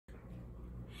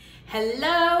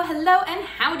Hello, hello, and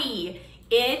howdy.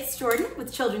 It's Jordan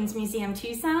with Children's Museum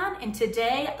Tucson, and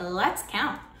today, let's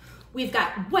count. We've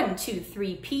got 1, 2,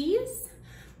 3 P's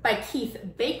by Keith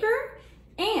Baker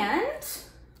and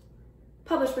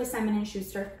published by Simon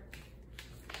Schuster.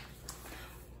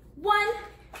 1,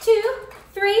 2,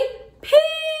 3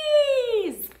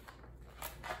 P's.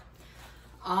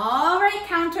 All right,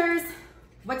 counters.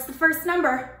 What's the first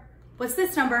number? What's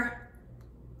this number?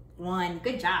 1.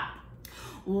 Good job.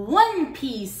 1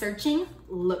 P searching,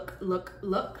 look, look,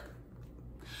 look.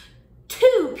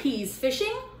 2 P's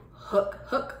fishing, hook,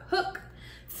 hook, hook.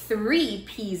 3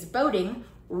 P's boating,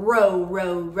 row,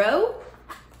 row, row.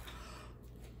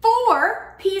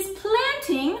 4 P's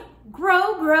planting,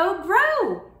 grow, grow,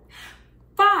 grow.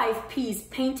 5 P's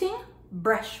painting,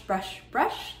 brush, brush,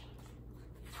 brush.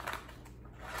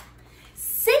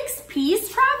 6 P's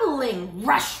traveling,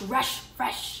 rush, rush,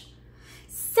 rush.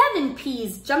 7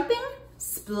 P's jumping,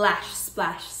 splash,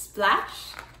 splash,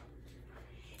 splash.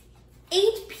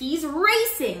 8 P's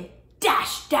racing,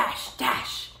 dash, dash,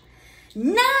 dash.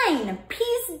 9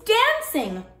 P's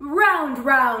dancing, round,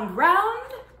 round,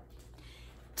 round.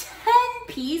 10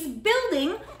 P's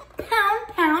building, pound,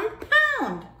 pound,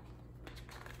 pound.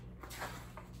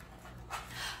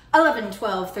 11,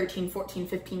 12, 13, 14,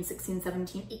 15, 16,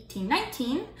 17, 18,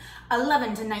 19.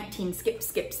 11 to 19, skip,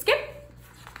 skip, skip.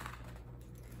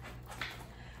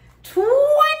 20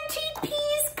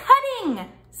 P's cutting,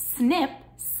 snip,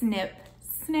 snip,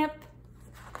 snip.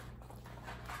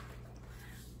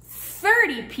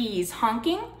 30 P's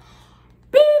honking,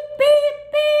 beep, beep,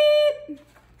 beep.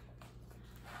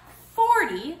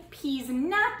 40 P's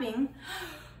napping,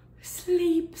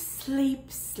 sleep,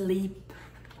 sleep, sleep.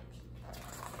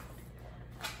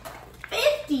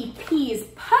 50 P's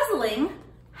puzzling,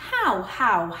 how,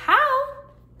 how?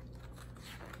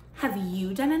 Have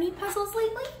you done any puzzles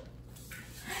lately?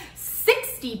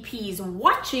 60 P's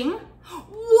watching,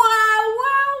 wow,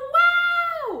 wow,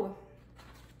 wow.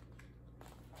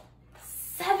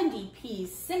 70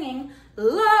 P's singing, la,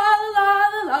 la,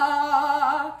 la,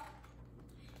 la.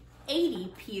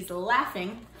 80 P's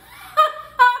laughing, ha,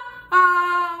 ha,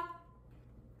 ha.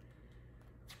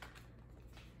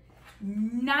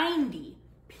 90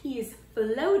 P's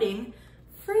floating,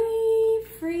 free,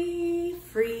 free,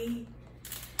 free.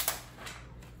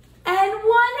 And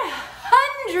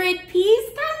 100 P's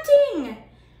counting,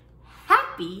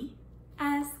 happy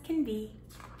as can be.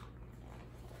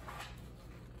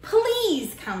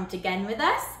 Please count again with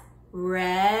us.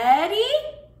 Ready?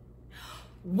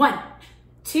 1,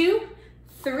 2,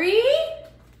 3.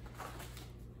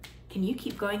 Can you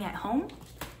keep going at home?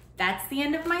 That's the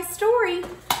end of my story.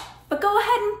 But go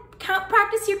ahead and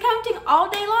practice your counting all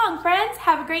day long, friends.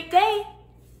 Have a great day.